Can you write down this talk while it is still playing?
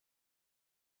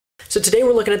So today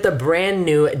we're looking at the brand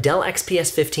new Dell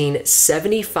XPS 15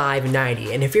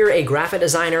 7590. And if you're a graphic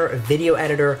designer, a video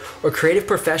editor, or creative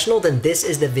professional, then this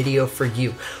is the video for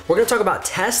you. We're gonna talk about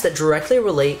tests that directly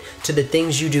relate to the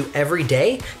things you do every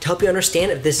day to help you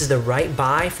understand if this is the right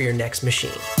buy for your next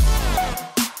machine.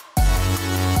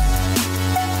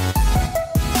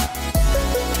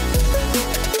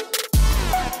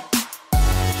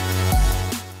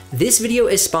 This video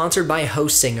is sponsored by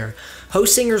HostSinger.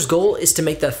 HostSinger's goal is to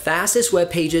make the fastest web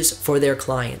pages for their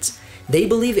clients. They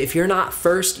believe if you're not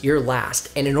first, you're last.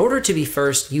 And in order to be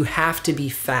first, you have to be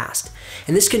fast.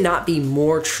 And this could not be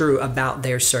more true about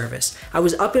their service. I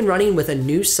was up and running with a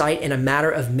new site in a matter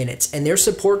of minutes, and their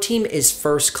support team is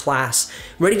first class,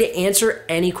 ready to answer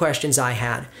any questions I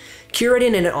had.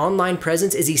 Curating an online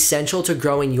presence is essential to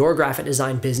growing your graphic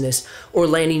design business or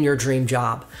landing your dream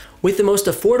job. With the most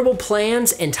affordable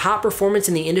plans and top performance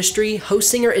in the industry,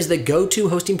 HostSinger is the go-to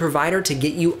hosting provider to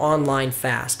get you online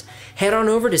fast. Head on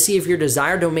over to see if your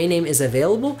desired domain name is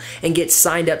available and get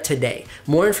signed up today.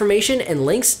 More information and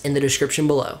links in the description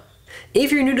below.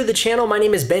 If you're new to the channel, my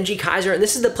name is Benji Kaiser, and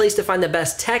this is the place to find the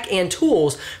best tech and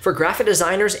tools for graphic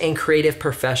designers and creative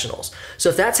professionals. So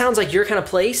if that sounds like your kind of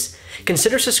place,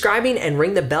 consider subscribing and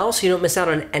ring the bell so you don't miss out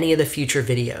on any of the future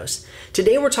videos.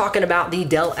 Today we're talking about the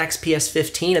Dell XPS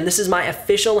 15, and this is my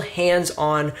official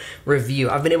hands-on review.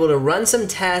 I've been able to run some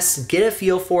tests, get a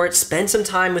feel for it, spend some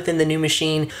time within the new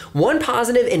machine. One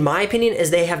positive, in my opinion, is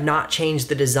they have not changed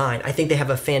the design. I think they have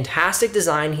a fantastic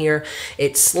design here.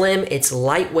 It's slim, it's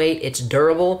lightweight, it's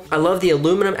durable. I love the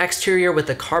aluminum exterior with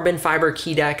the carbon fiber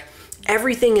key deck.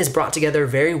 Everything is brought together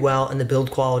very well and the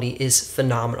build quality is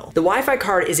phenomenal. The Wi-Fi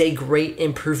card is a great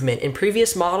improvement. In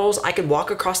previous models, I could walk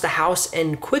across the house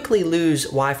and quickly lose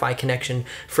Wi-Fi connection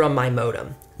from my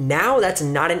modem. Now that's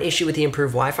not an issue with the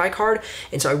improved Wi-Fi card,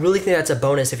 and so I really think that's a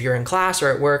bonus if you're in class or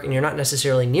at work and you're not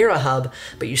necessarily near a hub,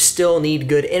 but you still need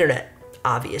good internet,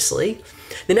 obviously.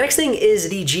 The next thing is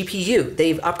the GPU.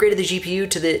 They've upgraded the GPU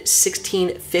to the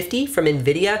 1650 from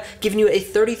NVIDIA, giving you a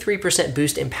 33%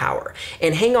 boost in power.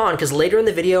 And hang on, because later in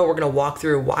the video, we're gonna walk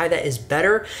through why that is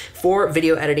better for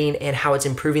video editing and how it's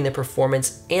improving the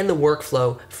performance and the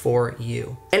workflow for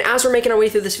you. And as we're making our way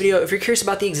through this video, if you're curious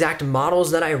about the exact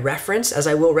models that I reference, as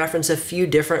I will reference a few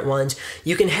different ones,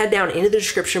 you can head down into the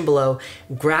description below,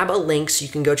 grab a link so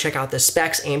you can go check out the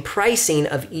specs and pricing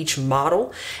of each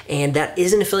model. And that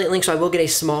is an affiliate link, so I will get a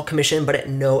small commission, but at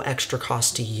no extra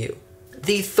cost to you.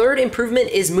 The third improvement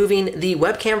is moving the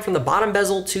webcam from the bottom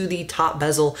bezel to the top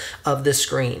bezel of the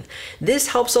screen. This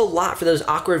helps a lot for those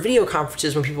awkward video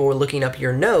conferences when people were looking up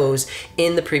your nose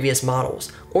in the previous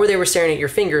models, or they were staring at your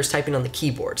fingers typing on the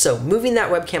keyboard. So moving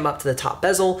that webcam up to the top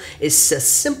bezel is a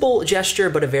simple gesture,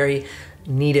 but a very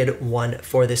needed one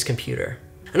for this computer.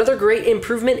 Another great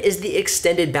improvement is the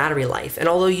extended battery life. And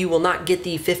although you will not get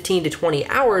the 15 to 20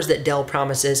 hours that Dell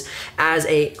promises as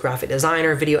a graphic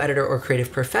designer, video editor, or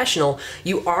creative professional,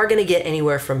 you are gonna get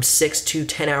anywhere from 6 to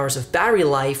 10 hours of battery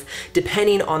life,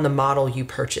 depending on the model you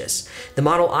purchase. The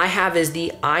model I have is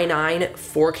the i9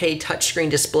 4K touchscreen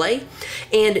display.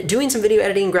 And doing some video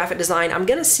editing and graphic design, I'm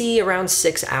gonna see around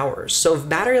 6 hours. So if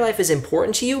battery life is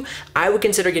important to you, I would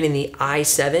consider getting the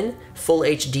i7 Full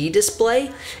HD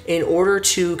display in order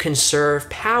to conserve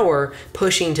power,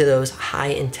 pushing to those high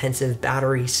intensive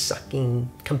battery sucking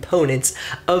components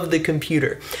of the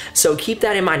computer. So keep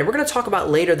that in mind. And we're gonna talk about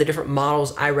later the different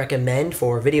models I recommend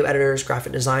for video editors,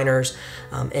 graphic designers,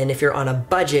 and if you're on a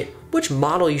budget, which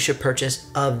model you should purchase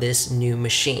of this new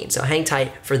machine. So hang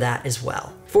tight for that as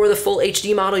well. For the full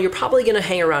HD model, you're probably gonna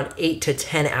hang around 8 to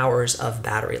 10 hours of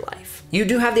battery life. You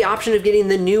do have the option of getting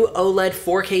the new OLED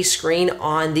 4K screen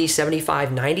on the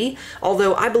 7590,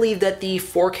 although I believe that the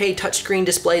 4K touchscreen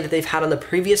display that they've had on the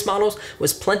previous models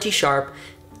was plenty sharp,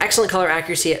 excellent color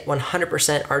accuracy at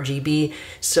 100% RGB.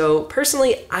 So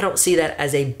personally, I don't see that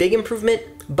as a big improvement,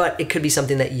 but it could be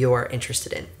something that you're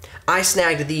interested in. I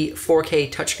snagged the 4K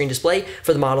touchscreen display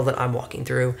for the model that I'm walking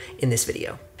through in this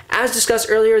video. As discussed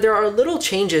earlier, there are little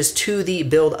changes to the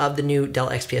build of the new Dell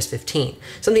XPS 15.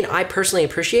 Something I personally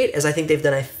appreciate is I think they've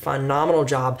done a phenomenal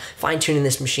job fine-tuning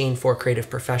this machine for creative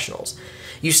professionals.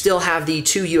 You still have the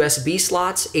 2 USB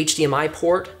slots, HDMI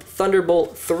port,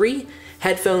 Thunderbolt 3,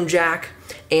 headphone jack,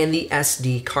 and the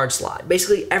SD card slot.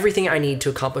 Basically everything I need to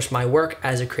accomplish my work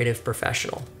as a creative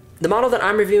professional. The model that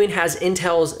I'm reviewing has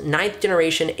Intel's 9th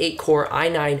generation 8-core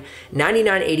i9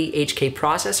 9980HK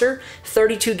processor,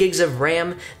 32 gigs of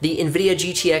RAM, the NVIDIA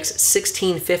GTX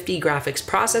 1650 graphics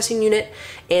processing unit,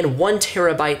 and 1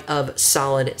 terabyte of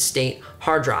solid state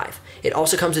hard drive. It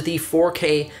also comes with the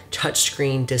 4K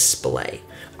touchscreen display.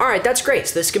 All right, that's great.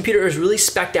 So this computer is really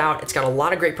spec'd out. It's got a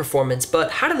lot of great performance, but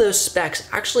how do those specs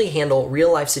actually handle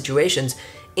real life situations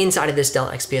inside of this Dell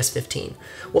XPS 15?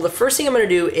 Well, the first thing I'm gonna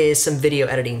do is some video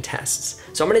editing tests.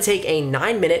 So I'm gonna take a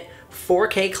 9-minute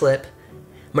 4K clip,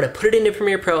 I'm gonna put it into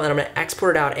Premiere Pro and I'm gonna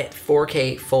export it out at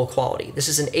 4K full quality. This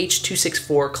is an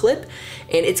H.264 clip,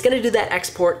 and it's gonna do that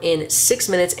export in 6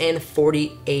 minutes and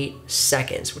 48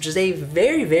 seconds, which is a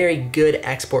very, very good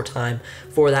export time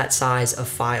for that size of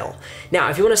file. Now,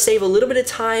 if you wanna save a little bit of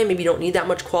time, maybe you don't need that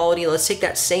much quality, let's take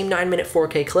that same 9-minute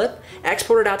 4K clip,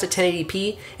 export it out to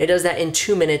 1080p, it does that in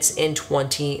 2 minutes and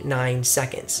 29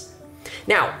 seconds.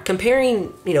 Now,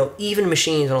 comparing, even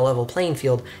machines on a level playing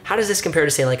field, how does this compare to,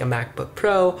 say, like a MacBook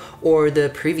Pro or the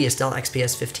previous Dell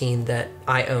XPS 15 that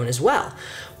I own as well?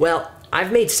 Well,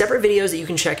 I've made separate videos that you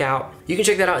can check out. You can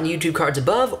check that out in the YouTube cards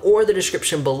above or the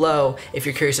description below if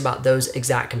you're curious about those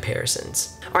exact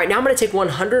comparisons. All right, now I'm gonna take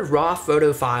 100 raw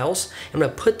photo files. I'm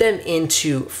gonna put them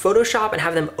into Photoshop and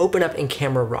have them open up in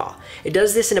Camera Raw. It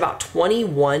does this in about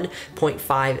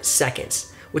 21.5 seconds.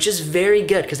 Which is very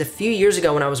good, because a few years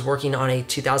ago when I was working on a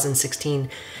 2016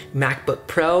 MacBook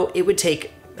Pro, it would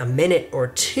take a minute or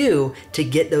two to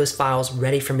get those files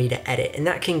ready for me to edit. And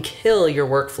that can kill your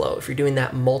workflow if you're doing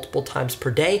that multiple times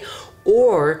per day,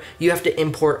 or you have to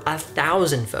import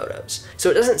 1,000 photos. So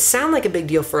it doesn't sound like a big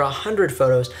deal for 100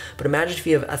 photos, but imagine if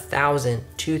you have 1,000,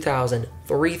 2,000,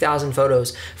 3,000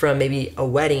 photos from maybe a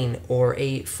wedding or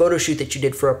a photo shoot that you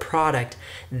did for a product.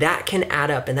 That can add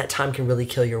up, and that time can really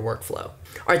kill your workflow.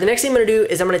 All right, the next thing I'm gonna do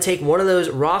is I'm gonna take one of those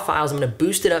raw files, I'm gonna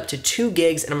boost it up to 2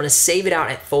 gigs, and I'm gonna save it out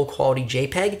at full quality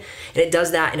JPEG, and it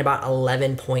does that in about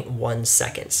 11.1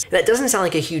 seconds. And that doesn't sound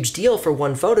like a huge deal for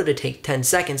one photo to take 10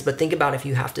 seconds, but think about if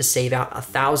you have to save out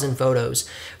 1,000 photos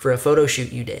for a photo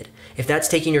shoot you did. If that's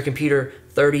taking your computer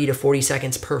 30 to 40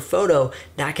 seconds per photo,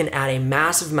 that can add a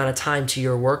massive amount of time to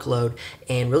your workload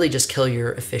and really just kill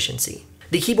your efficiency.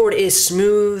 The keyboard is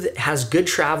smooth, has good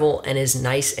travel, and is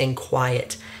nice and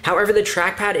quiet. However, the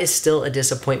trackpad is still a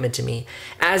disappointment to me.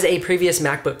 As a previous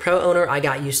MacBook Pro owner, I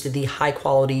got used to the high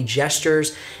quality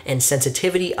gestures and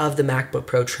sensitivity of the MacBook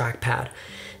Pro trackpad.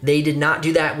 They did not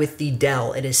do that with the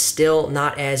Dell. It is still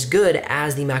not as good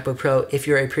as the MacBook Pro if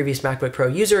you're a previous MacBook Pro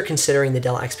user considering the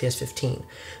Dell XPS 15.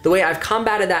 The way I've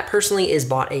combated that personally is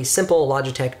bought a simple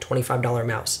Logitech $25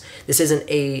 mouse. This isn't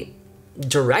a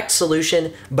direct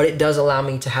solution, but it does allow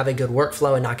me to have a good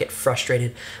workflow and not get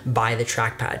frustrated by the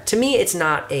trackpad. To me, it's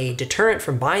not a deterrent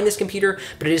from buying this computer,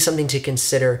 but it is something to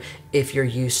consider if you're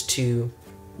used to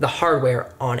the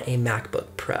hardware on a MacBook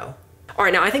Pro. All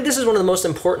right, now I think this is one of the most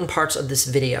important parts of this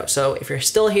video. So if you're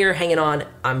still here hanging on,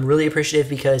 I'm really appreciative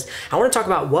because I want to talk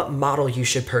about what model you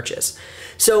should purchase.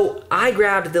 So I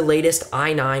grabbed the latest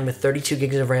i9 with 32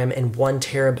 gigs of RAM and 1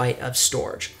 terabyte of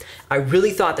storage. I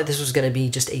really thought that this was going to be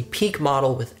just a peak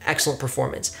model with excellent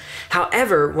performance.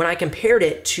 However, when I compared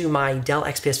it to my Dell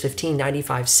XPS 15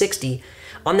 9560,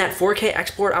 on that 4K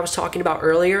export I was talking about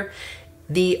earlier,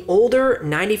 the older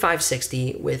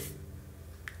 9560 with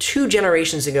 2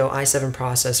 generations ago i7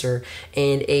 processor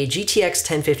and a GTX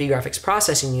 1050 graphics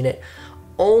processing unit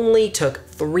only took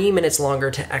 3 minutes longer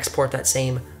to export that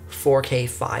same 4K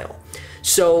file.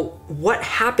 So what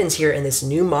happens here in this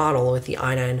new model with the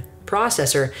i9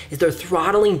 processor is they're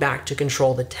throttling back to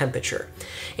control the temperature.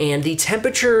 And the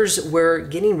temperatures were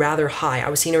getting rather high. I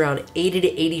was seeing around 80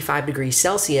 to 85 degrees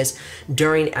Celsius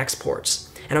during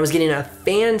exports. And I was getting a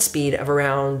fan speed of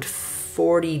around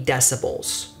 40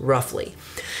 decibels, roughly.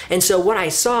 And so what I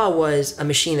saw was a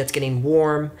machine that's getting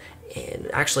warm and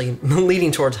actually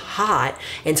leading towards hot.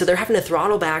 And so they're having to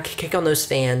throttle back, kick on those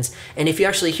fans. And if you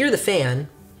actually hear the fan,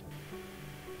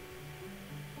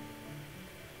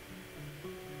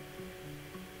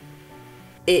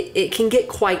 it can get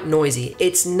quite noisy.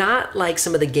 It's not like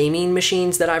some of the gaming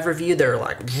machines that I've reviewed. They're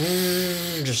like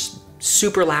just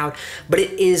super loud, but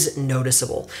it is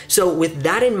noticeable. So with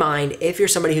that in mind, if you're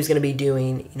somebody who's gonna be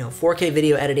doing 4K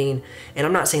video editing, and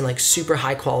I'm not saying like super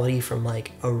high quality from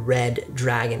like a Red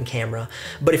Dragon camera,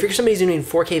 but if you're somebody who's doing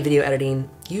 4K video editing,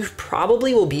 you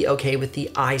probably will be okay with the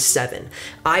i7.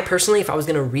 I personally, if I was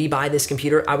gonna rebuy this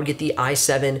computer, I would get the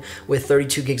i7 with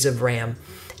 32 gigs of RAM,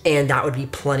 and that would be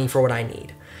plenty for what I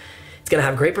need. It's gonna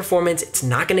have great performance, it's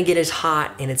not gonna get as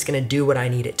hot, and it's gonna do what I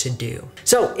need it to do.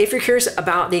 So if you're curious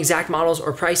about the exact models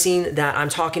or pricing that I'm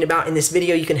talking about in this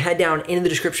video, you can head down into the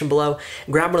description below,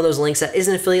 grab one of those links. That is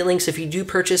an affiliate link, so if you do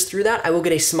purchase through that, I will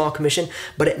get a small commission,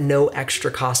 but at no extra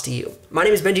cost to you. My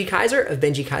name is Benji Kaiser of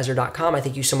BenjiKaiser.com. I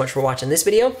thank you so much for watching this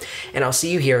video, and I'll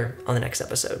see you here on the next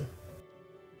episode.